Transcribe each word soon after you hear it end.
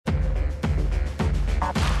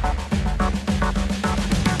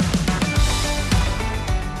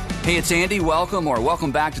Hey, it's Andy.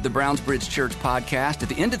 Welcome back to the Brownsbridge Church podcast. At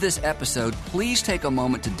the end of this episode, please take a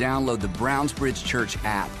moment to download the Brownsbridge Church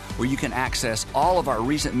app, where you can access all of our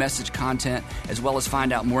recent message content, as well as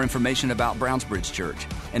find out more information about Brownsbridge Church.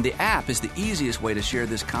 And the app is the easiest way to share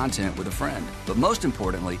this content with a friend. But most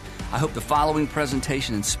importantly, I hope the following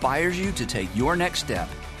presentation inspires you to take your next step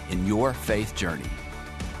in your faith journey.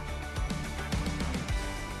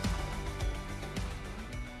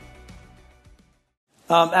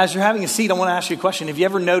 As you're having a seat, I want to ask you a question. Have you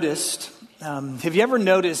ever noticed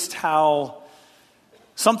how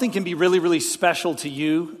something can be really, really special to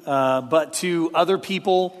you, but to other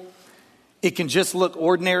people, it can just look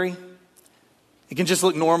ordinary? It can just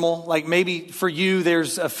look normal. Like maybe for you,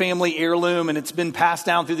 there's a family heirloom and it's been passed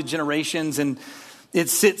down through the generations and it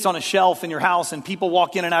sits on a shelf in your house and people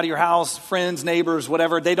walk in and out of your house, friends, neighbors,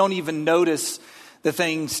 whatever. They don't even notice the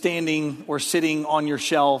thing standing or sitting on your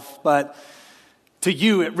shelf, but to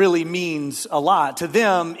you, it really means a lot. To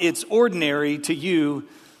them, it's ordinary. To you,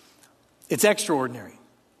 it's extraordinary.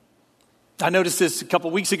 I noticed this a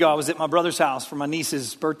couple weeks ago. I was at my brother's house for my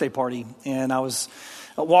niece's birthday party, and I was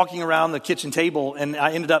walking around the kitchen table, and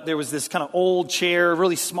I ended up, there was this kind of old chair,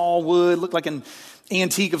 really small wood, looked like an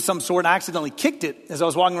antique of some sort, and I accidentally kicked it as I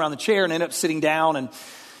was walking around the chair and ended up sitting down, and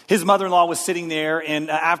his mother-in-law was sitting there,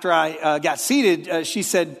 and after I got seated, she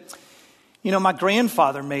said, "You know, my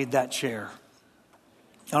grandfather made that chair."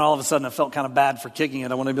 And all of a sudden, I felt kind of bad for kicking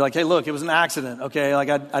it. I wanted to be like, "Hey, look, it was an accident, okay? Like,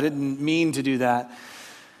 I didn't mean to do that."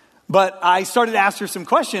 But I started to ask her some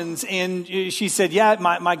questions, and she said, "Yeah,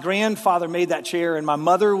 my grandfather made that chair, and my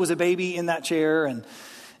mother was a baby in that chair, and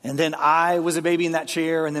then I was a baby in that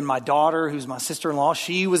chair, and then my daughter, who's my sister-in-law,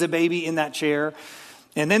 she was a baby in that chair,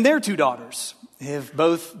 and then their two daughters have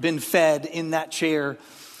both been fed in that chair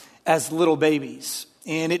as little babies."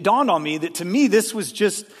 And it dawned on me that to me, this was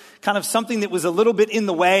just kind of something that was a little bit in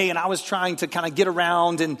the way, and I was trying to kind of get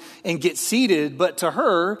around and get seated. But to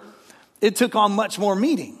her, it took on much more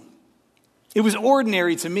meaning. It was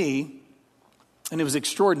ordinary to me, and it was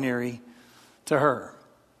extraordinary to her.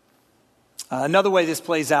 Another way this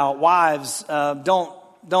plays out, wives,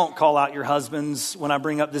 don't call out your husbands when I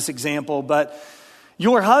bring up this example, but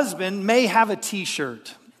your husband may have a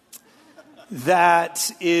t-shirt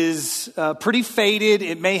that is pretty faded.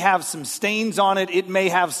 It may have some stains on it. It may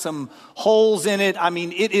have some holes in it. I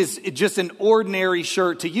mean, it is just an ordinary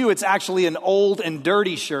shirt. To you, it's actually an old and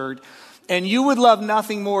dirty shirt. And you would love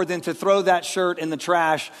nothing more than to throw that shirt in the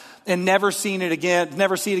trash and never see it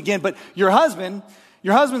again. But your husband's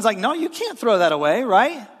like, "No, you can't throw that away,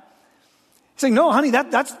 right?" He's like, "No, honey,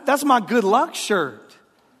 that's my good luck shirt.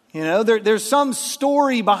 You know, there's some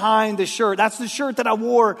story behind the shirt. That's the shirt that I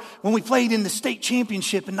wore when we played in the state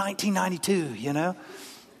championship in 1992, you know.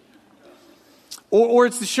 Or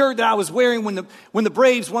it's the shirt that I was wearing when the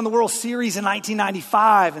Braves won the World Series in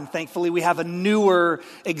 1995. And thankfully, we have a newer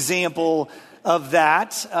example of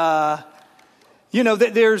that.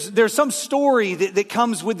 There's some story that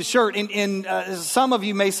comes with the shirt. And some of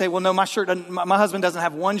you may say, "Well, no, my husband doesn't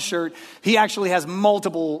have one shirt. He actually has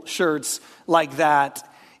multiple shirts like that."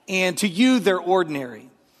 And to you, they're ordinary.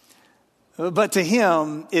 But to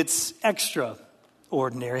him, it's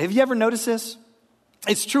extraordinary. Have you ever noticed this?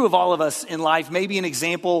 It's true of all of us in life. Maybe an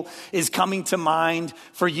example is coming to mind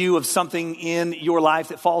for you of something in your life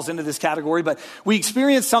that falls into this category. But we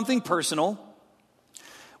experience something personal.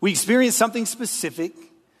 We experience something specific.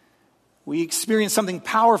 We experience something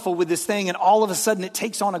powerful with this thing. And all of a sudden, it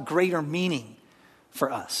takes on a greater meaning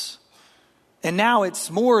for us. And now it's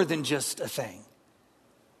more than just a thing.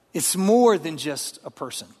 It's more than just a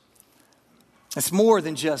person. It's more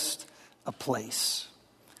than just a place.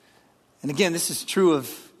 And again, this is true of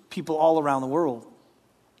people all around the world.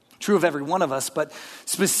 True of every one of us, but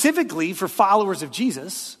specifically for followers of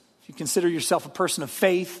Jesus, if you consider yourself a person of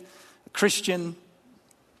faith, a Christian,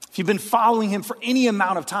 if you've been following him for any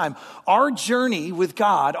amount of time, our journey with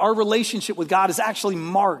God, our relationship with God is actually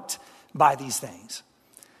marked by these things.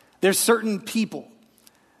 There's certain people,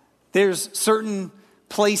 there's certain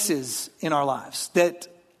places in our lives that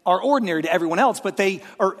are ordinary to everyone else, but they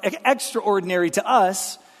are extraordinary to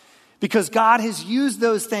us because God has used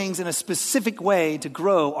those things in a specific way to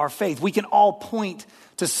grow our faith. We can all point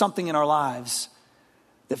to something in our lives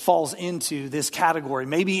that falls into this category.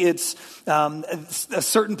 Maybe it's a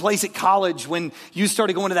certain place at college when you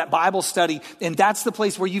started going to that Bible study, and that's the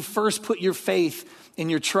place where you first put your faith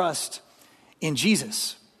and your trust in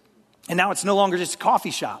Jesus. And now it's no longer just a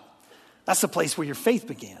coffee shop. That's the place where your faith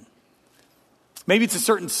began. Maybe it's a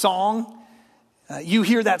certain song. You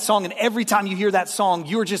hear that song, and every time you hear that song,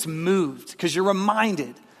 you're just moved because you're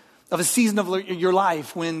reminded of a season of your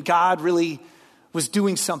life when God really was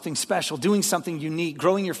doing something special, doing something unique,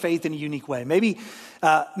 growing your faith in a unique way. Maybe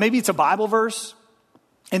it's a Bible verse,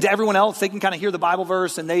 and to everyone else, they can kind of hear the Bible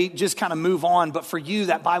verse and they just kind of move on. But for you,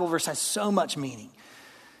 that Bible verse has so much meaning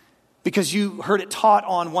because you heard it taught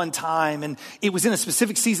on one time, and it was in a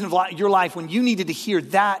specific season of your life when you needed to hear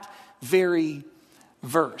that very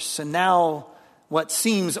verse. And now what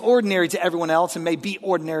seems ordinary to everyone else and may be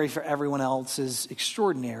ordinary for everyone else is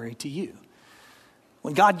extraordinary to you.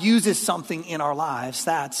 When God uses something in our lives,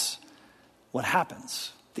 that's what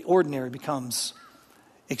happens. The ordinary becomes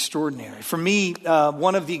extraordinary. For me,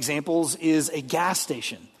 one of the examples is a gas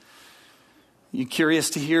station. You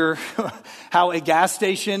curious to hear how a gas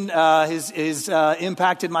station has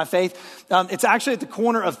impacted my faith? It's actually at the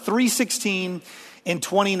corner of 316 and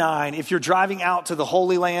 29. If you're driving out to the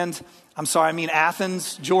Holy Land,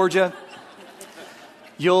 Athens, Georgia,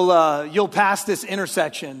 you'll pass this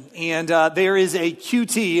intersection, and there is a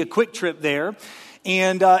QT, a Quick Trip there.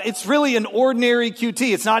 And it's really an ordinary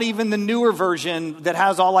QT. It's not even the newer version that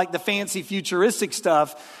has all like the fancy futuristic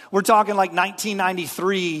stuff. We're talking like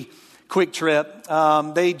 1993 Quick Trip.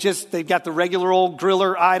 They've got the regular old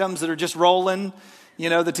griller items that are just rolling, the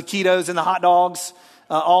taquitos and the hot dogs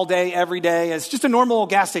all day, every day. It's just a normal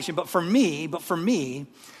old gas station. But for me,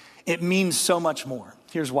 it means so much more.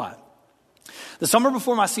 Here's why. The summer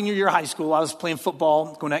before my senior year of high school, I was playing football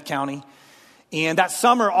in Gwinnett County. And that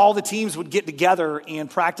summer, all the teams would get together and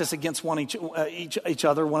practice against one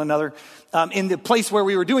another. And the place where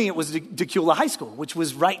we were doing it was Decula High School, which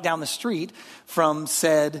was right down the street from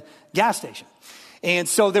said gas station. And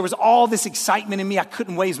so there was all this excitement in me. I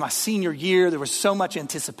couldn't wait. It was my senior year. There was so much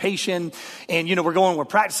anticipation. And, we're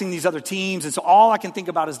practicing these other teams. And so all I can think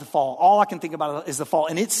about is the fall.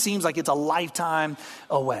 And it seems like it's a lifetime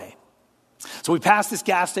away. So we passed this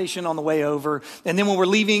gas station on the way over. And then when we're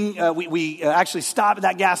leaving, we actually stop at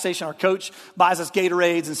that gas station. Our coach buys us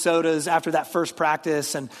Gatorades and sodas after that first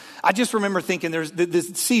practice. And I just remember thinking this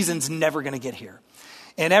season's never going to get here.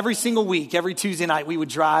 And every single week, every Tuesday night, we would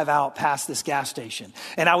drive out past this gas station.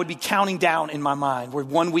 And I would be counting down in my mind. We're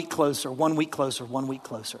 1 week closer, 1 week closer, 1 week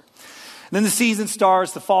closer. And then the season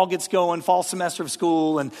starts, the fall gets going, fall semester of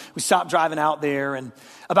school, and we stop driving out there. And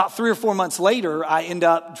about 3 or 4 months later, I end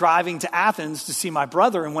up driving to Athens to see my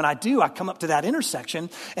brother. And when I do, I come up to that intersection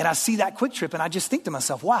and I see that Quick Trip, and I just think to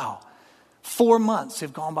myself, wow, 4 months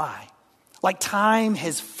have gone by. Like time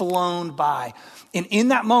has flown by. And in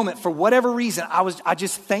that moment, for whatever reason, I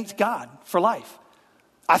just thanked God for life.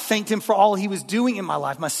 I thanked him for all he was doing in my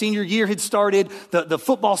life. My senior year had started, the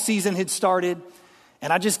football season had started.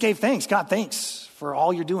 And I just gave thanks. God, thanks for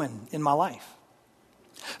all you're doing in my life.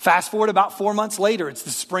 Fast forward about 4 months later, it's the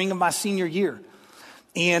spring of my senior year.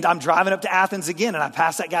 And I'm driving up to Athens again, and I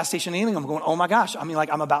pass that gas station and I'm going, oh my gosh, I'm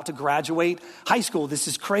about to graduate high school. This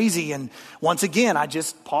is crazy. And once again, I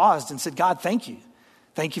just paused and said, God, thank you.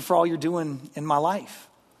 Thank you for all you're doing in my life.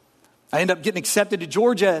 I end up getting accepted to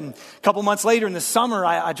Georgia, and a couple months later in the summer,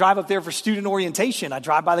 I drive up there for student orientation. I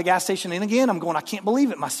drive by the gas station, and again, I'm going, I can't believe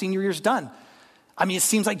it. My senior year's done. It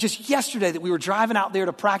seems like just yesterday that we were driving out there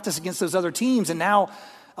to practice against those other teams, and now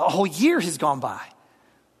a whole year has gone by.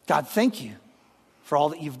 God, thank you for all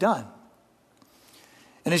that you've done.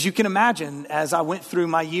 And as you can imagine, as I went through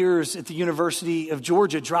my years at the University of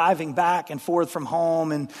Georgia, driving back and forth from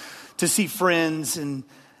home and to see friends and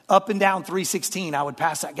up and down 316, I would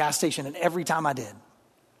pass that gas station, and every time I did,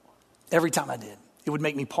 it would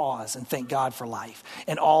make me pause and thank God for life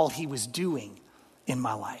and all he was doing in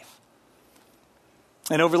my life.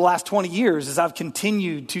 And over the last 20 years, as I've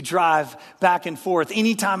continued to drive back and forth,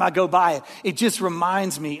 anytime I go by it, it just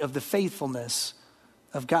reminds me of the faithfulness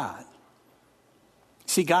of God.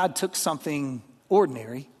 See, God took something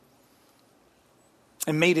ordinary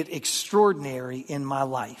and made it extraordinary in my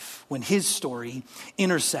life when his story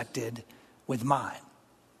intersected with mine.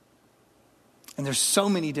 And there's so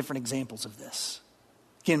many different examples of this.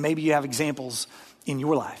 Again, maybe you have examples in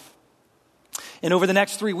your life. And over the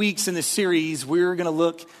next 3 weeks in this series, we're going to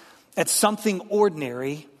look at something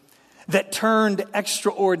ordinary that turned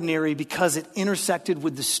extraordinary because it intersected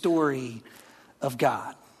with the story of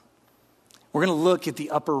God. We're going to look at the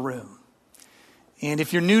upper room. And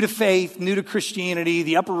if you're new to faith, new to Christianity,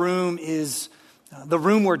 the upper room is the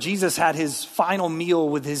room where Jesus had his final meal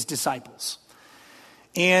with his disciples.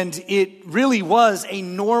 And it really was a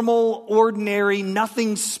normal, ordinary,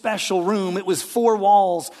 nothing special room. It was 4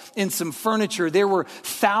 walls and some furniture. There were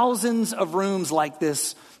thousands of rooms like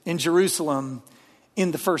this in Jerusalem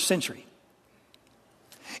in the first century.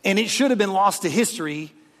 And it should have been lost to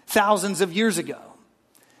history thousands of years ago.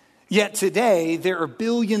 Yet today, there are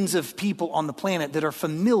billions of people on the planet that are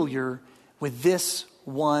familiar with this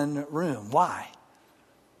one room. Why?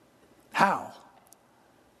 How?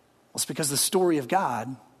 Well, it's because the story of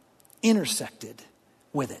God intersected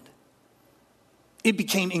with it. It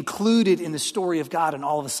became included in the story of God, and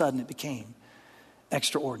all of a sudden it became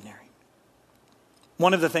extraordinary.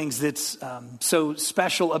 One of the things that's so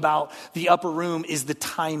special about the upper room is the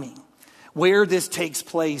timing, where this takes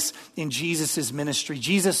place in Jesus' ministry.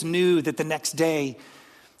 Jesus knew that the next day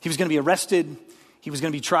he was going to be arrested, he was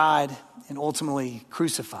going to be tried, and ultimately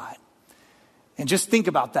crucified. And just think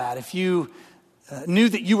about that. If you knew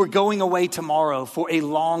that you were going away tomorrow for a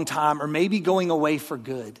long time, or maybe going away for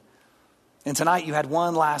good, and tonight you had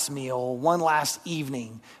one last meal, one last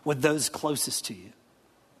evening with those closest to you,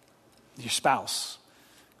 with your spouse,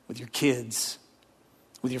 with your kids,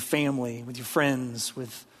 with your family, with your friends,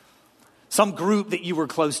 with some group that you were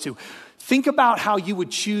close to. Think about how you would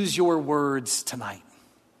choose your words tonight.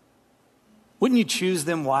 Wouldn't you choose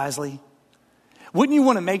them wisely? Wouldn't you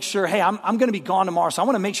want to make sure, hey, I'm going to be gone tomorrow, so I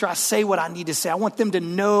want to make sure I say what I need to say. I want them to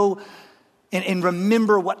know and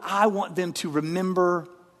remember what I want them to remember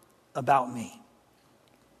about me.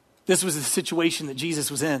 This was the situation that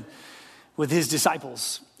Jesus was in with his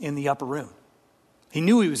disciples in the upper room. He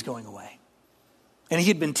knew he was going away. And he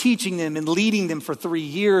had been teaching them and leading them for 3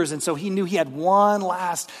 years. And so he knew he had one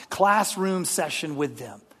last classroom session with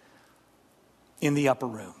them in the upper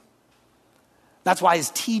room. That's why his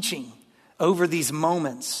teaching over these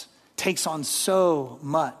moments takes on so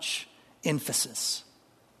much emphasis.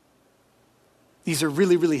 These are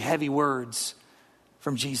really, really heavy words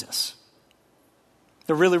from Jesus.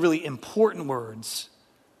 They're really, really important words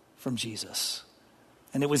from Jesus.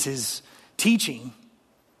 And it was his teaching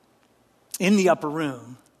in the upper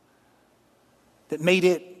room that made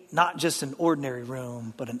it not just an ordinary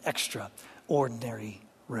room, but an extraordinary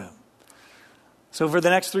room. So for the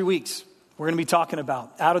next 3 weeks, we're going to be talking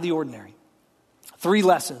about out of the ordinary. 3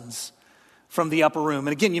 lessons from the upper room.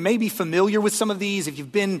 And again, you may be familiar with some of these. If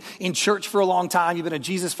you've been in church for a long time, you've been a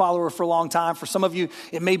Jesus follower for a long time. For some of you,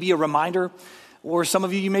 it may be a reminder. Or some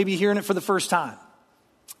of you, you may be hearing it for the first time.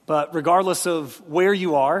 But regardless of where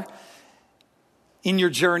you are in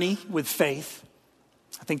your journey with faith,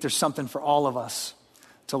 I think there's something for all of us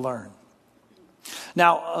to learn.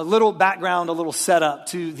 Now, a little background, a little setup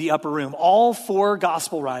to the upper room. All 4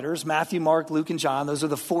 gospel writers, Matthew, Mark, Luke, and John, those are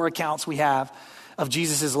the 4 accounts we have of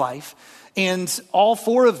Jesus' life. And all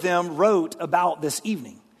 4 of them wrote about this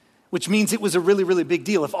evening, which means it was a really, really big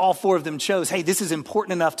deal. If all 4 of them chose, hey, this is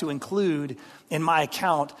important enough to include in my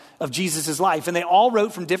account of Jesus' life. And they all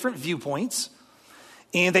wrote from different viewpoints.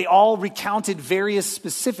 And they all recounted various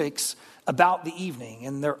specifics about the evening,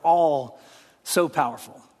 and they're all so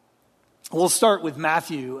powerful. We'll start with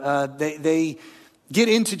Matthew. They get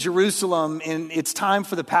into Jerusalem, and it's time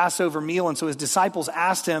for the Passover meal, and so his disciples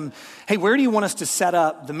asked him, hey, where do you want us to set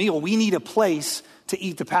up the meal? We need a place to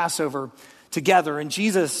eat the Passover together. And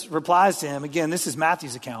Jesus replies to him, again, this is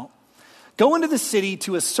Matthew's account, go into the city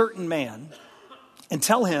to a certain man and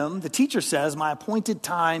tell him, the teacher says, my appointed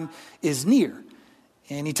time is near.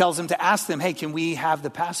 And he tells them to ask them, hey, can we have the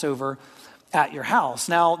Passover at your house?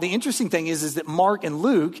 Now, the interesting thing is that Mark and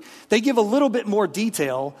Luke, they give a little bit more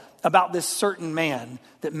detail about this certain man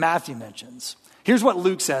that Matthew mentions. Here's what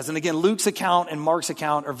Luke says. And again, Luke's account and Mark's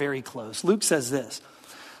account are very close. Luke says this.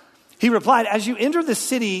 He replied, as you enter the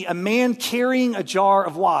city, a man carrying a jar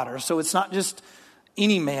of water. So it's not just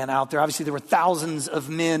any man out there. Obviously, there were thousands of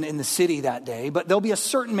men in the city that day. But there'll be a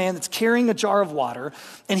certain man that's carrying a jar of water,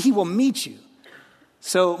 and he will meet you.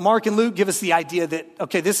 So Mark and Luke give us the idea that,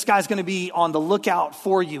 okay, this guy's going to be on the lookout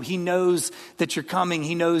for you. He knows that you're coming.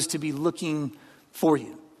 He knows to be looking for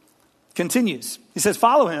you. Continues. He says,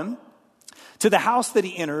 follow him to the house that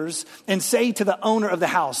he enters and say to the owner of the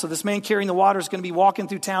house. So this man carrying the water is going to be walking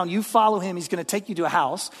through town. You follow him. He's going to take you to a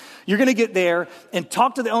house. You're going to get there and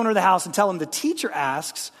talk to the owner of the house and tell him the teacher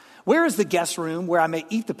asks, where is the guest room where I may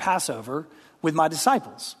eat the Passover with my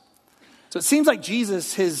disciples? So it seems like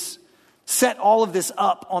Jesus has set all of this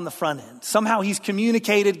up on the front end. Somehow he's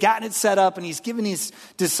communicated, gotten it set up, and he's given his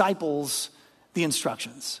disciples the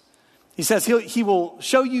instructions. He says he will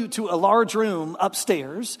show you to a large room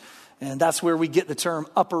upstairs, and that's where we get the term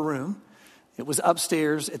upper room. It was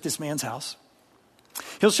upstairs at this man's house.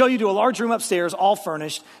 He'll show you to a large room upstairs, all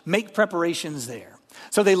furnished. Make preparations there.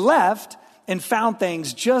 So they left and found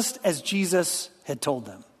things just as Jesus had told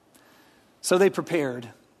them. So they prepared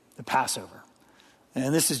the Passover.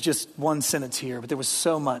 And this is just one sentence here, but there was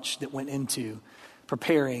so much that went into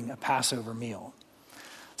preparing a Passover meal.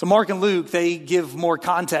 So Mark and Luke, they give more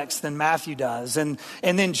context than Matthew does. And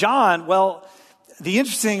then John, well, the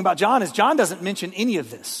interesting thing about John is John doesn't mention any of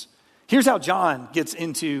this. Here's how John gets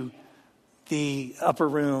into the upper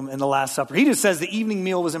room in the Last Supper. He just says the evening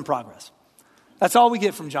meal was in progress. That's all we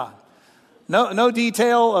get from John. No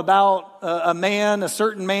detail about a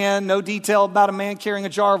certain man, no detail about a man carrying a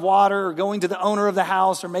jar of water or going to the owner of the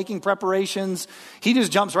house or making preparations. He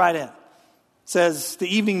just jumps right in. Says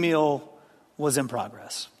the evening meal was in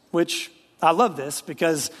progress, which I love this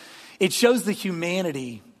because it shows the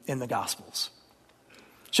humanity in the Gospels.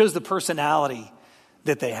 It shows the personality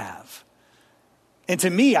that they have. And to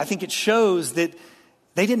me, I think it shows that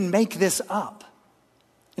they didn't make this up.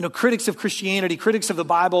 You know, critics of Christianity, critics of the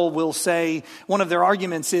Bible will say one of their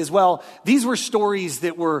arguments is, well, these were stories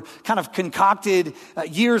that were kind of concocted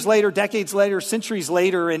years later, decades later, centuries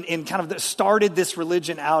later, and kind of started this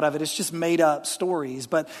religion out of it. It's just made up stories.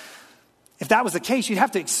 But if that was the case, you'd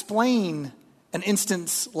have to explain an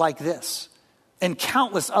instance like this and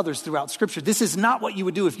countless others throughout Scripture. This is not what you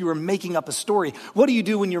would do if you were making up a story. What do you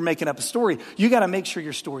do when you're making up a story? You got to make sure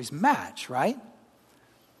your stories match, right?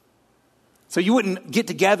 So you wouldn't get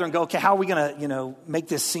together and go, okay, how are we going to, make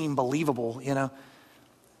this seem believable,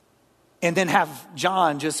 And then have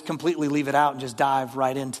John just completely leave it out and just dive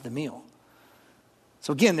right into the meal.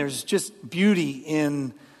 So again, there's just beauty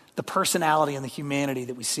in the personality and the humanity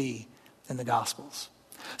that we see in the Gospels.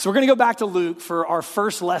 So we're going to go back to Luke for our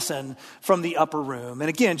first lesson from the upper room. And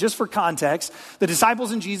again, just for context, the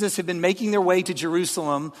disciples and Jesus have been making their way to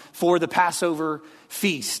Jerusalem for the Passover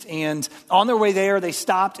feast. And on their way there, they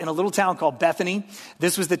stopped in a little town called Bethany.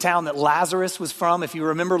 This was the town that Lazarus was from. If you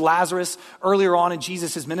remember Lazarus earlier on in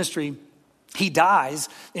Jesus' ministry, he dies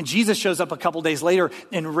and Jesus shows up a couple days later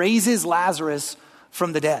and raises Lazarus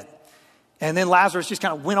from the dead. And then Lazarus just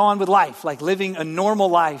kind of went on with life, like living a normal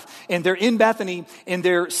life. And they're in Bethany and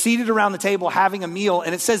they're seated around the table having a meal.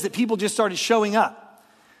 And it says that people just started showing up.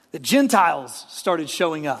 The Gentiles started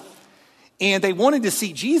showing up. And they wanted to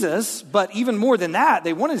see Jesus, but even more than that,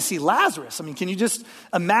 they wanted to see Lazarus. I mean, can you just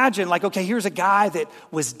imagine, like, okay, here's a guy that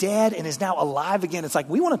was dead and is now alive again. It's like,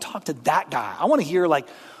 we want to talk to that guy. I want to hear, like,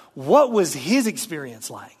 what was his experience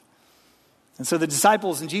like? And so the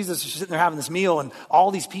disciples and Jesus are sitting there having this meal and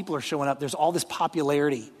all these people are showing up. There's all this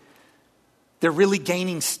popularity. They're really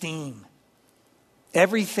gaining steam.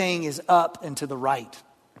 Everything is up and to the right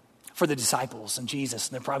for the disciples and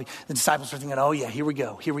Jesus. And the disciples are thinking, oh yeah, here we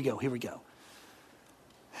go.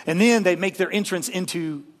 And then they make their entrance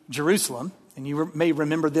into Jerusalem. And you may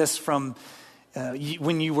remember this from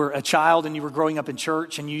when you were a child and you were growing up in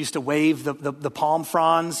church and you used to wave the palm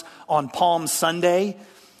fronds on Palm Sunday.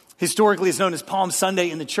 Historically, it's known as Palm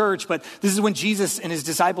Sunday in the church, but this is when Jesus and his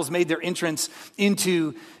disciples made their entrance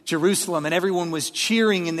into Jerusalem, and everyone was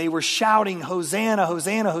cheering and they were shouting, Hosanna,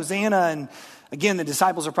 Hosanna, Hosanna. And again, the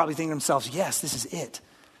disciples are probably thinking to themselves, yes, this is it.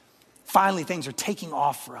 Finally, things are taking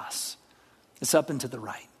off for us. It's up and to the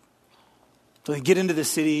right. So they get into the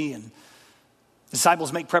city and the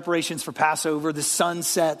disciples make preparations for Passover. The sun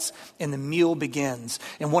sets and the meal begins.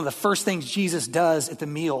 And one of the first things Jesus does at the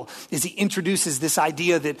meal is he introduces this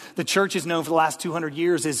idea that the church has known for the last 200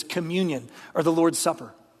 years as communion or the Lord's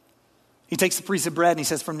Supper. He takes the piece of bread and he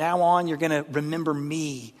says, from now on, you're going to remember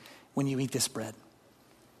me when you eat this bread.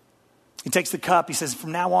 He takes the cup. He says,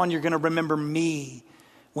 from now on, you're going to remember me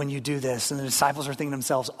when you do this. And the disciples are thinking to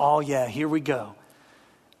themselves, oh yeah, here we go.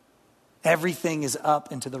 Everything is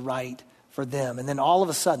up and to the right for them. And then all of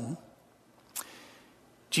a sudden,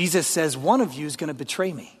 Jesus says, one of you is going to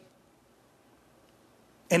betray me.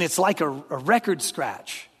 And it's like a record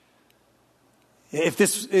scratch. If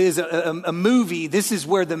this is a movie, this is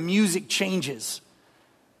where the music changes.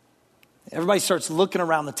 Everybody starts looking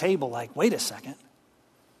around the table like, wait a second.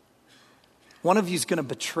 One of you is going to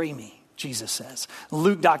betray me, Jesus says.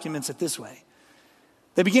 Luke documents it this way.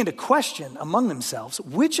 They began to question among themselves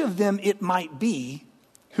which of them it might be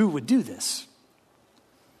who would do this.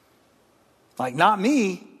 Like, not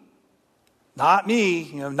me, not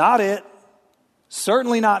it,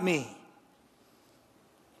 certainly not me.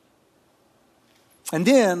 And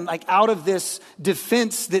then, like, out of this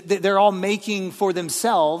defense that they're all making for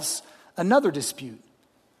themselves, another dispute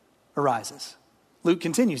arises. Luke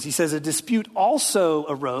continues. He says, a dispute also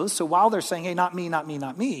arose. So while they're saying, hey, not me, not me,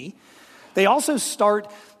 not me, they also start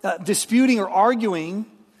disputing or arguing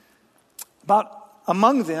about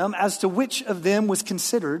among them as to which of them was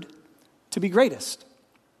considered to be greatest.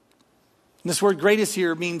 And this word greatest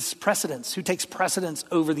here means precedence. Who takes precedence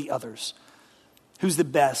over the others? Who's the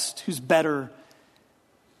best? Who's better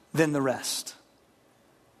than the rest?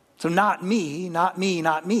 So not me, not me,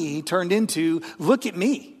 not me turned into look at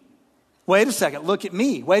me. Wait a second, look at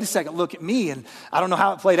me. Wait a second, look at me. And I don't know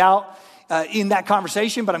how it played out in that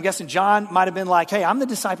conversation, but I'm guessing John might have been like, hey, I'm the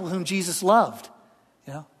disciple whom Jesus loved.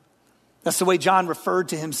 That's the way John referred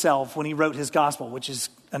to himself when he wrote his gospel, which is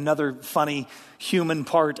another funny human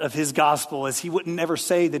part of his gospel, is he wouldn't ever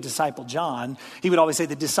say the disciple John. He would always say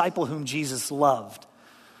the disciple whom Jesus loved.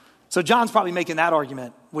 So John's probably making that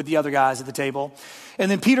argument with the other guys at the table. And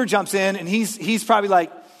then Peter jumps in and he's probably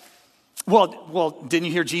like, well, didn't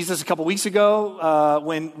you hear Jesus a couple weeks ago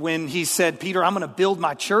when he said, Peter, I'm going to build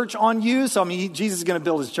my church on you. So, Jesus is going to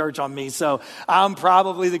build his church on me. So I'm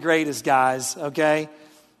probably the greatest, guys, okay?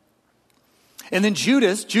 And then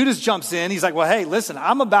Judas jumps in. He's like, well, hey, listen,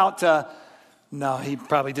 I'm about to... No, he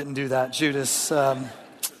probably didn't do that. Judas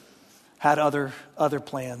had other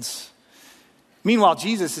plans. Meanwhile,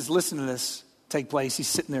 Jesus is listening to this take place. He's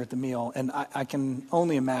sitting there at the meal, and I can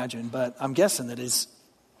only imagine, but I'm guessing that his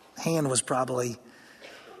head was probably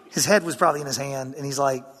in his hand, and he's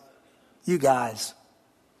like, you guys,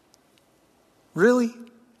 really?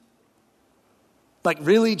 Like,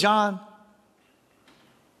 really, John?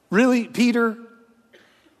 Really, Peter?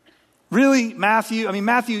 Really, Matthew?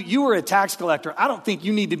 Matthew, you were a tax collector. I don't think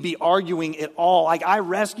you need to be arguing at all. Like, I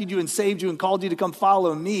rescued you and saved you and called you to come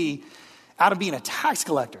follow me out of being a tax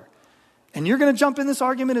collector. And you're going to jump in this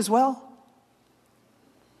argument as well?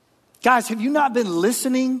 Guys, have you not been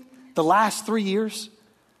listening the last 3 years?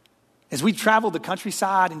 As we traveled the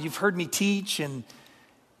countryside and you've heard me teach and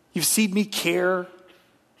you've seen me care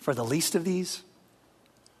for the least of these?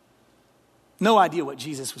 No idea what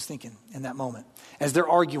Jesus was thinking in that moment as they're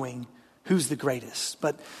arguing who's the greatest.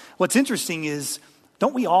 But what's interesting is,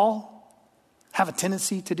 don't we all have a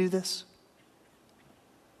tendency to do this?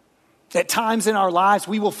 At times in our lives,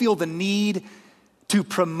 we will feel the need to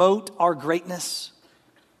promote our greatness.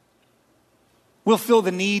 We'll feel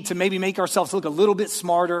the need to maybe make ourselves look a little bit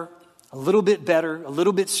smarter, a little bit better, a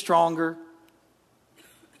little bit stronger,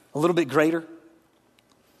 a little bit greater.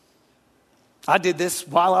 I did this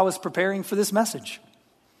while I was preparing for this message.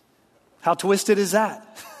 How twisted is that?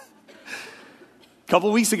 A couple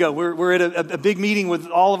of weeks ago, we're at a big meeting with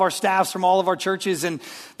all of our staffs from all of our churches, and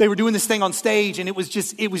they were doing this thing on stage, and it was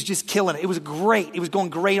just killing it. It was great. It was going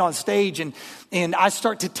great on stage, and I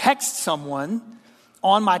start to text someone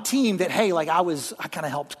on my team that, hey, like I kind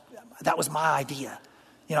of helped. That was my idea.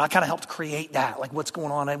 I kind of helped create that, like what's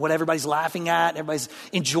going on, what everybody's laughing at, everybody's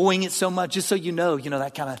enjoying it so much. Just so you know, I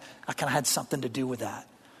kind of had something to do with that.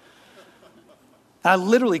 I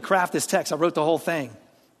literally crafted this text. I wrote the whole thing.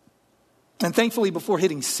 And thankfully, before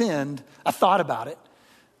hitting send, I thought about it.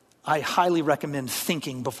 I highly recommend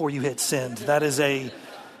thinking before you hit send. That is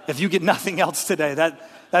if you get nothing else today,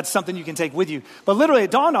 that's something you can take with you. But literally,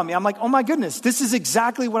 it dawned on me. I'm like, oh my goodness, this is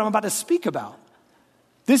exactly what I'm about to speak about.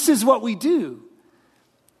 This is what we do.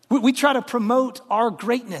 We try to promote our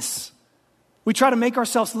greatness. We try to make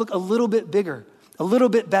ourselves look a little bit bigger, a little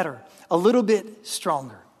bit better, a little bit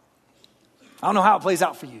stronger. I don't know how it plays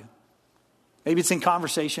out for you. Maybe it's in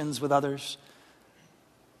conversations with others.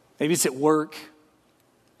 Maybe it's at work,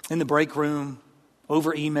 in the break room,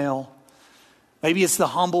 over email. Maybe it's the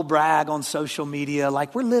humble brag on social media,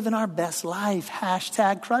 like we're living our best life,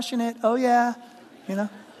 #crushing it. Oh yeah,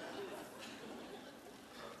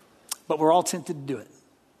 But we're all tempted to do it.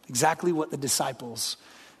 Exactly what the disciples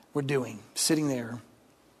were doing, sitting there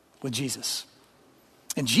with Jesus.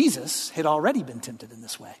 And Jesus had already been tempted in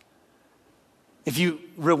this way. If you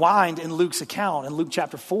rewind in Luke's account, in Luke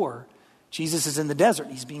chapter 4, Jesus is in the desert.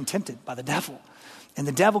 He's being tempted by the devil. And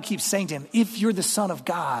the devil keeps saying to him, if you're the Son of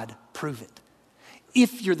God, prove it.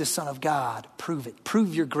 If you're the Son of God, prove it.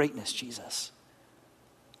 Prove your greatness, Jesus.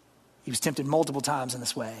 He was tempted multiple times in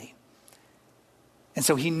this way. And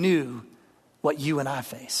so he knew what you and I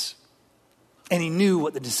face. And he knew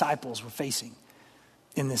what the disciples were facing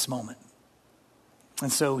in this moment.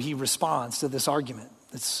 And so he responds to this argument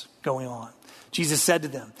that's going on. Jesus said to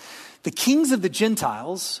them, the kings of the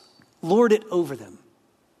Gentiles lord it over them.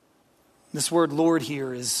 This word lord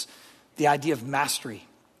here is the idea of mastery,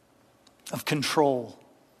 of control,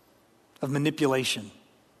 of manipulation.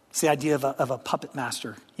 It's the idea of a puppet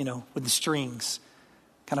master, with the strings,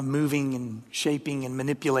 kind of moving and shaping and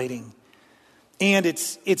manipulating. And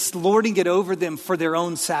it's lording it over them for their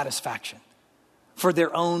own satisfaction, for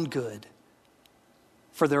their own good,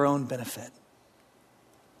 for their own benefit.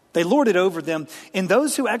 They lord it over them, and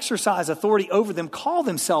those who exercise authority over them call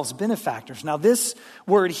themselves benefactors. Now, this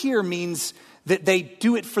word here means that they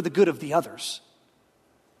do it for the good of the others.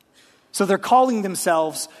 So they're calling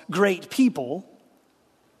themselves great people,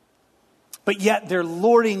 but yet they're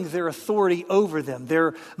lording their authority over them.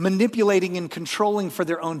 They're manipulating and controlling for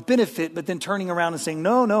their own benefit, but then turning around and saying,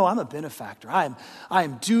 no, I'm a benefactor. I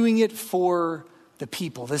am doing it for the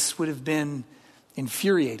people. This would have been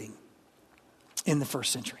infuriating in the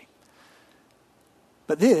first century.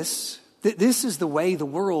 But this This is the way the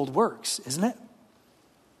world works, isn't it?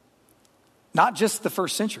 Not just the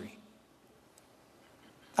first century.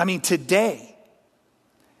 I mean, today,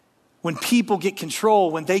 when people get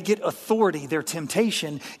control, when they get authority, their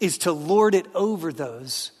temptation is to lord it over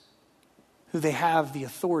those who they have the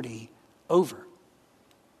authority over.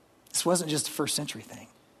 This wasn't just a first century thing.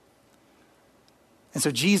 And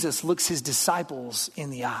so Jesus looks his disciples in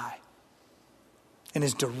the eye and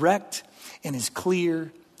is direct and as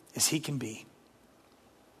clear as he can be.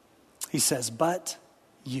 He says, but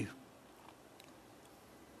you.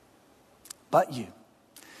 But you.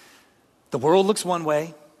 The world looks one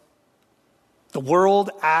way. The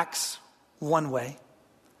world acts one way.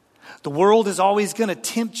 The world is always going to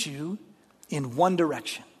tempt you in one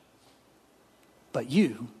direction. But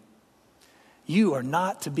you are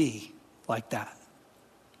not to be like that.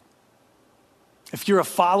 If you're a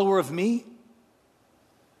follower of me,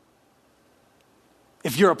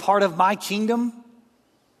 if you're a part of my kingdom,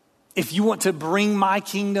 if you want to bring my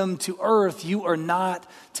kingdom to earth, you are not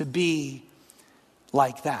to be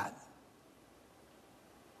like that.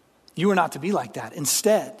 You are not to be like that.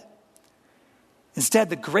 Instead,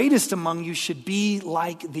 the greatest among you should be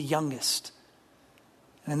like the youngest.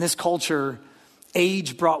 And in this culture,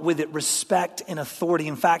 age brought with it respect and authority.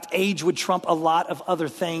 In fact, age would trump a lot of other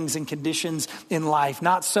things and conditions in life.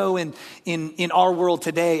 Not so in our world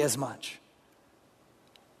today as much.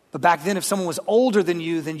 But back then, if someone was older than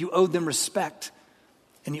you, then you owed them respect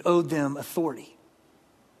and you owed them authority.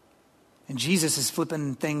 And Jesus is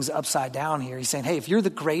flipping things upside down here. He's saying, hey, if you're the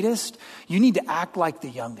greatest, you need to act like the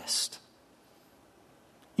youngest.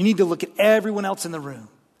 You need to look at everyone else in the room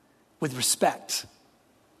with respect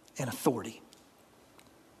and authority.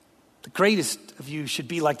 The greatest of you should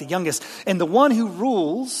be like the youngest, and the one who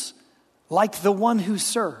rules like the one who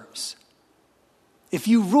serves. If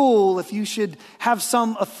you rule, if you should have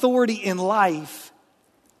some authority in life,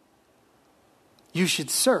 you should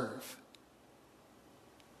serve.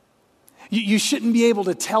 You shouldn't be able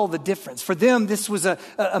to tell the difference. For them, this was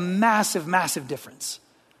a massive, massive difference.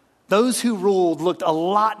 Those who ruled looked a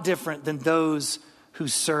lot different than those who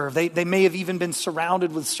served. They may have even been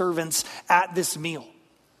surrounded with servants at this meal.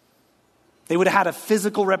 They would have had a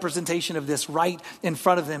physical representation of this right in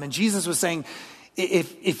front of them. And Jesus was saying,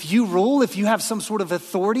 if you rule, if you have some sort of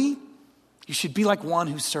authority, you should be like one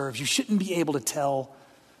who serves. You shouldn't be able to tell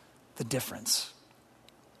the difference.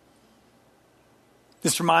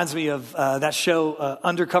 This reminds me of that show,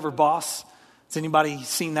 Undercover Boss. Has anybody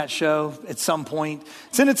seen that show at some point?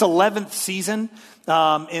 It's in its 11th season.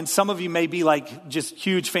 And some of you may be like just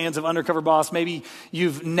huge fans of Undercover Boss. Maybe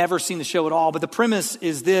you've never seen the show at all. But the premise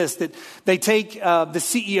is this, that they take the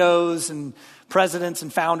CEOs and presidents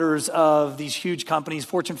and founders of these huge companies,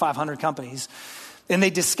 Fortune 500 companies, and they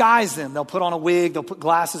disguise them. They'll put on a wig, they'll put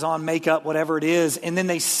glasses on, makeup, whatever it is, and then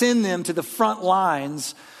they send them to the front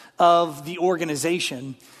lines of the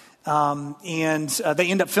organization. And they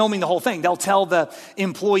end up filming the whole thing. They'll tell the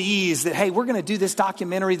employees that, hey, we're going to do this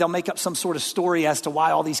documentary. They'll make up some sort of story as to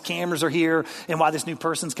why all these cameras are here and why this new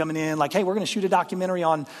person's coming in. Like, hey, we're going to shoot a documentary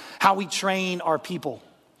on how we train our people.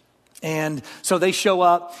 And so they show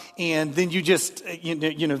up, and then you just,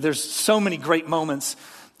 there's so many great moments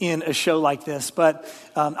in a show like this. But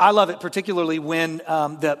I love it particularly when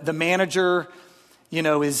the manager,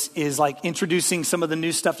 is like introducing some of the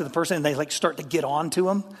new stuff to the person, and they like start to get on to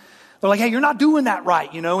them. They're like, hey, you're not doing that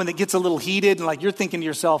right, and it gets a little heated, and like you're thinking to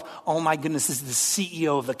yourself, oh my goodness, this is the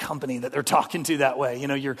CEO of the company that they're talking to that way.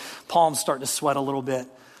 Your palms start to sweat a little bit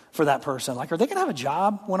for that person. Like, are they going to have a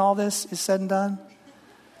job when all this is said and done?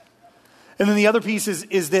 And then the other piece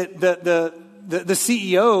is that the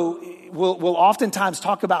CEO will oftentimes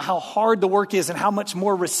talk about how hard the work is and how much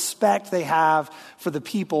more respect they have for the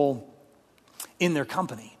people in their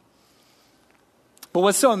company. But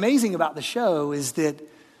what's so amazing about the show is that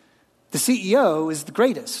the CEO is the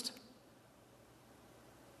greatest.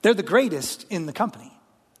 They're the greatest in the company.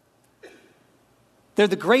 They're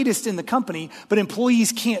the greatest in the company, but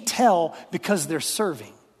employees can't tell because they're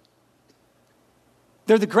serving.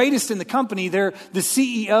 They're the greatest in the company. They're the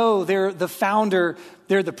CEO, they're the founder,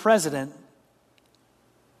 they're the president.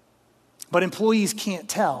 But employees can't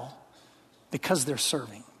tell because they're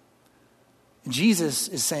serving. And Jesus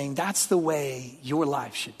is saying that's the way your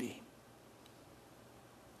life should be.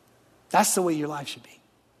 That's the way your life should be.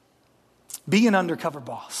 Be an undercover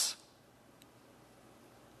boss.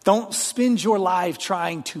 Don't spend your life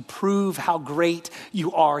trying to prove how great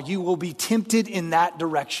you are. You will be tempted in that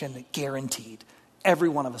direction, guaranteed. Every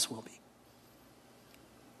one of us will be.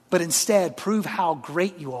 But instead, prove how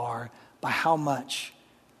great you are by how much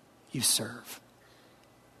you serve.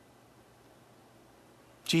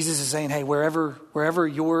 Jesus is saying, hey, wherever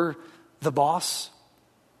you're the boss,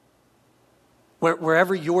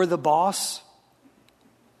 wherever you're the boss,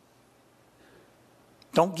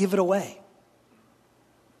 don't give it away.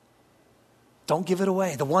 Don't give it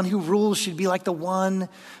away. The one who rules should be like the one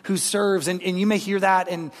who serves. And you may hear that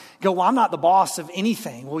and go, well, I'm not the boss of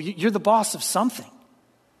anything. Well, you're the boss of something.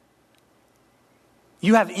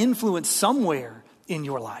 You have influence somewhere in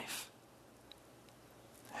your life.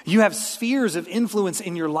 You have spheres of influence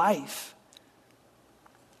in your life.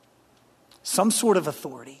 Some sort of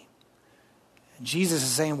authority. And Jesus is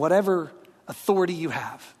saying, whatever authority you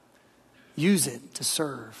have, use it to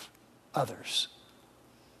serve others.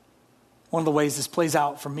 One of the ways this plays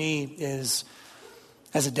out for me is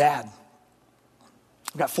as a dad.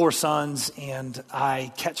 I've got 4 sons, and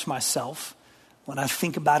I catch myself, when I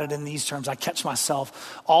think about it in these terms, I catch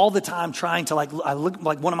myself all the time trying to I look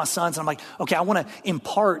like one of my sons, and I'm like, okay, I want to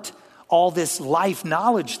impart all this life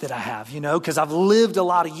knowledge that I have, because I've lived a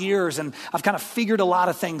lot of years and I've kind of figured a lot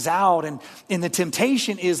of things out. And the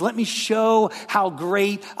temptation is, let me show how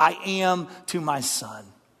great I am to my son.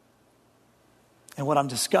 And what I'm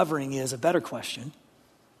discovering is a better question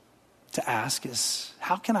to ask is,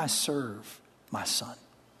 how can I serve my son?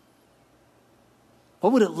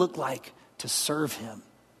 What would it look like to serve him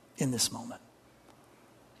in this moment?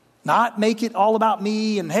 Not make it all about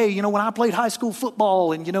me and, hey, when I played high school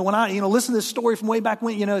football and, when I, listen to this story from way back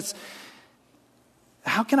when, it's,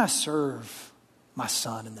 how can I serve my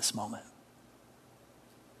son in this moment?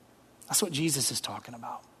 That's what Jesus is talking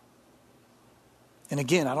about. And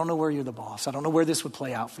again, I don't know where you're the boss. I don't know where this would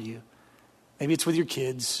play out for you. Maybe it's with your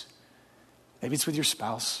kids. Maybe it's with your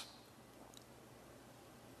spouse.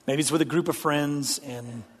 Maybe it's with a group of friends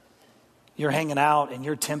and you're hanging out and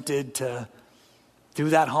you're tempted to do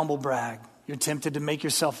that humble brag. You're tempted to make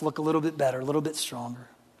yourself look a little bit better, a little bit stronger,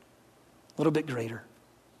 a little bit greater.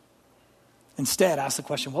 Instead, ask the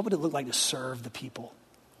question, what would it look like to serve the people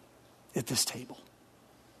at this table?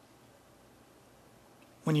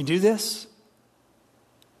 When you do this,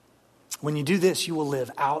 you will live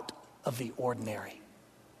out of the ordinary.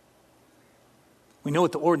 We know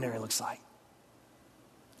what the ordinary looks like.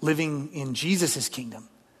 Living in Jesus' kingdom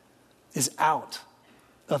is out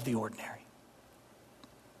of the ordinary.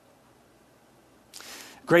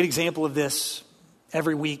 A great example of this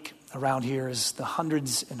every week around here is the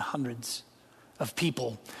hundreds and hundreds of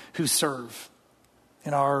people who serve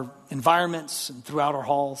in our environments and throughout our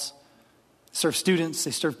halls. They serve students,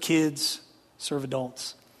 they serve kids, serve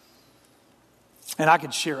adults. And I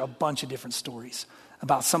could share a bunch of different stories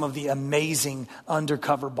about some of the amazing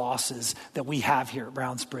undercover bosses that we have here at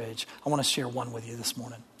Browns Bridge. I want to share one with you this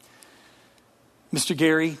morning. Mr.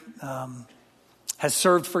 Gary has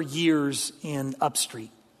served for years in Upstreet.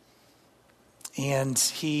 And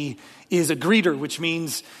he is a greeter, which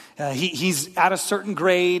means he's at a certain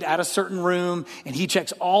grade, at a certain room, and he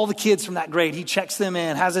checks all the kids from that grade. He checks them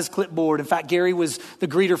in, has his clipboard. In fact, Gary was the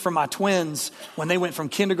greeter for my twins when they went from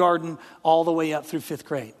kindergarten all the way up through 5th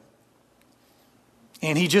grade.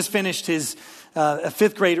 And he just finished his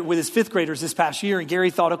fifth graders this past year. And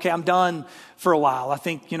Gary thought, okay, I'm done for a while. I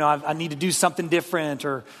think, I need to do something different,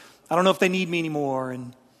 or I don't know if they need me anymore.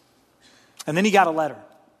 And then he got a letter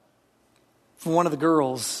from one of the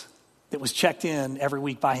girls that was checked in every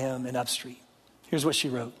week by him in Upstreet. Here's what she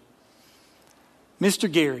wrote.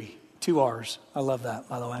 Mr. Gary, 2 R's. I love that,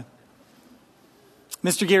 by the way.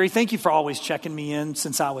 Mr. Gary, thank you for always checking me in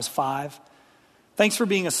since I was 5. Thanks for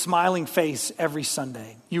being a smiling face every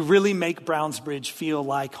Sunday. You really make Browns Bridge feel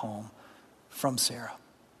like home. From Sarah.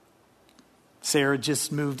 Sarah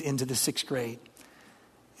just moved into the 6th grade.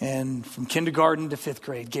 And from kindergarten to 5th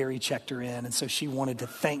grade, Gary checked her in. And so she wanted to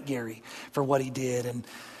thank Gary for what he did. And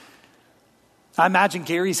I imagine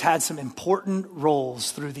Gary's had some important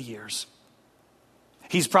roles through the years.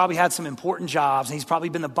 He's probably had some important jobs, and he's probably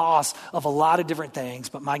been the boss of a lot of different things.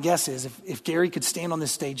 But my guess is if Gary could stand on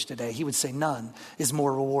this stage today, he would say none is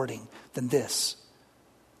more rewarding than this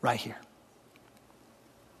right here.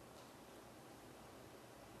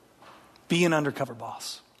 Be an undercover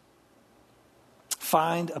boss.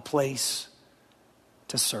 Find a place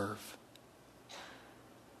to serve.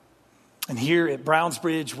 And here at Browns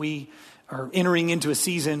Bridge, we are entering into a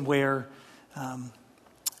season where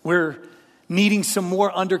we're needing some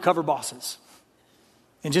more undercover bosses.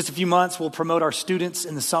 In just a few months, we'll promote our students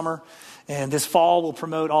in the summer. And this fall, we'll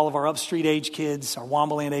promote all of our Upstreet age kids, our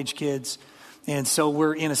Wombaland age kids. And so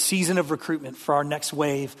we're in a season of recruitment for our next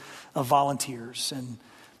wave of volunteers. And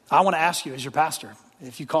I want to ask you as your pastor,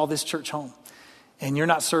 if you call this church home and you're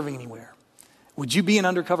not serving anywhere, would you be an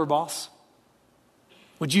undercover boss?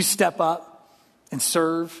 Would you step up and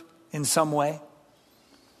serve in some way?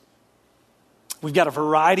 We've got a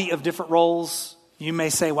variety of different roles. You may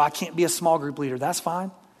say, well, I can't be a small group leader. That's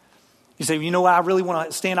fine. You say, well, you know what, I really want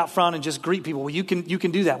to stand out front and just greet people. Well, you can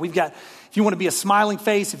do that. We've got, if you want to be a smiling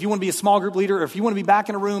face, if you want to be a small group leader, or if you want to be back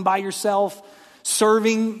in a room by yourself,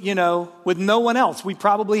 serving, with no one else, we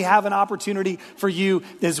probably have an opportunity for you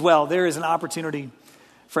as well. There is an opportunity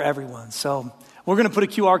for everyone. So we're going to put a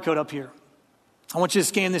QR code up here. I want you to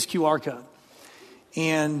scan this QR code.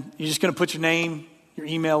 And you're just going to put your name, your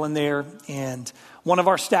email in there, and one of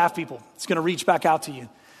our staff people is going to reach back out to you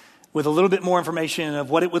with a little bit more information of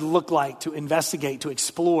what it would look like to investigate, to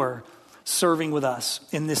explore serving with us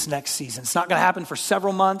in this next season. It's not going to happen for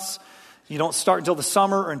several months. You don't start until the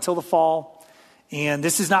summer or until the fall. And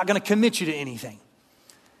this is not going to commit you to anything.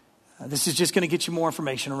 This is just going to get you more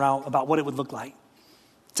information about what it would look like.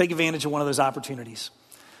 Take advantage of one of those opportunities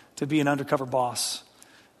to be an undercover boss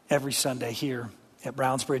every Sunday here at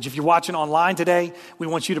Brownsbridge. If you're watching online today, we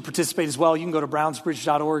want you to participate as well. You can go to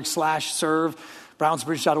brownsbridge.org/serve,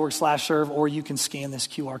 brownsbridge.org/serve, or you can scan this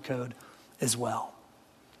QR code as well.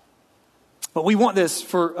 But we want this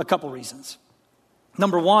for a couple reasons.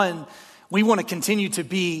 Number one, we want to continue to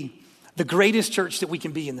be the greatest church that we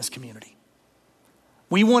can be in this community.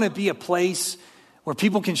 We want to be a place where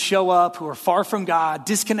people can show up who are far from God,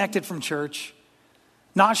 disconnected from church,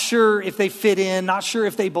 not sure if they fit in, not sure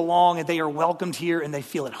if they belong, and they are welcomed here and they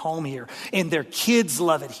feel at home here. And their kids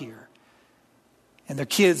love it here. And their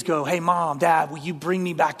kids go, hey, Mom, Dad, will you bring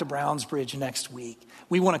me back to Brownsbridge next week?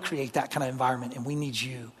 We want to create that kind of environment, and we need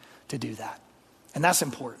you to do that. And that's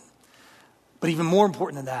important. But even more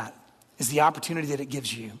important than that is the opportunity that it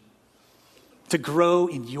gives you to grow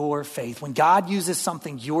in your faith. When God uses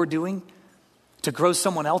something you're doing to grow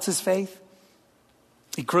someone else's faith,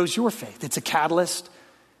 it grows your faith. It's a catalyst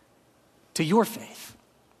to your faith.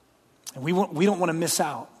 And we don't want to miss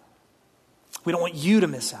out. We don't want you to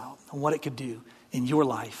miss out on what it could do in your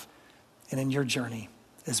life and in your journey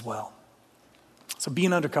as well. So be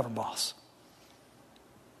an undercover boss.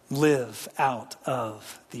 Live out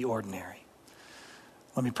of the ordinary.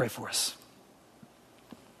 Let me pray for us.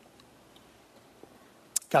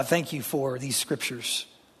 God, thank you for these scriptures,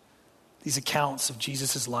 these accounts of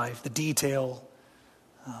Jesus' life, the detail,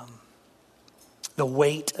 the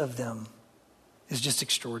weight of them is just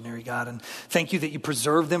extraordinary, God. And thank you that you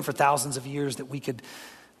preserved them for thousands of years, that we could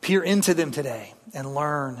peer into them today and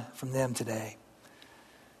learn from them today.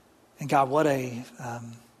 And God, what a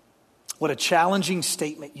challenging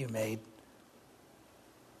statement you made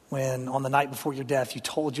when on the night before your death, you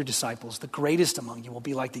told your disciples, the greatest among you will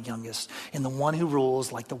be like the youngest, and the one who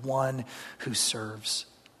rules like the one who serves.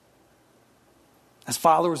 As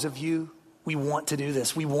followers of you, we want to do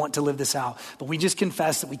this. We want to live this out. But we just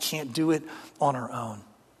confess that we can't do it on our own.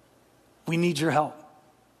 We need your help.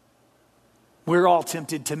 We're all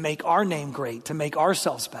tempted to make our name great, to make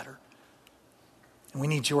ourselves better. And we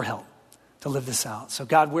need your help to live this out. So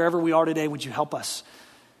God, wherever we are today, would you help us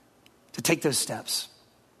to take those steps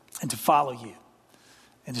and to follow you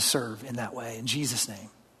and to serve in that way. In Jesus' name,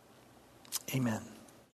 amen.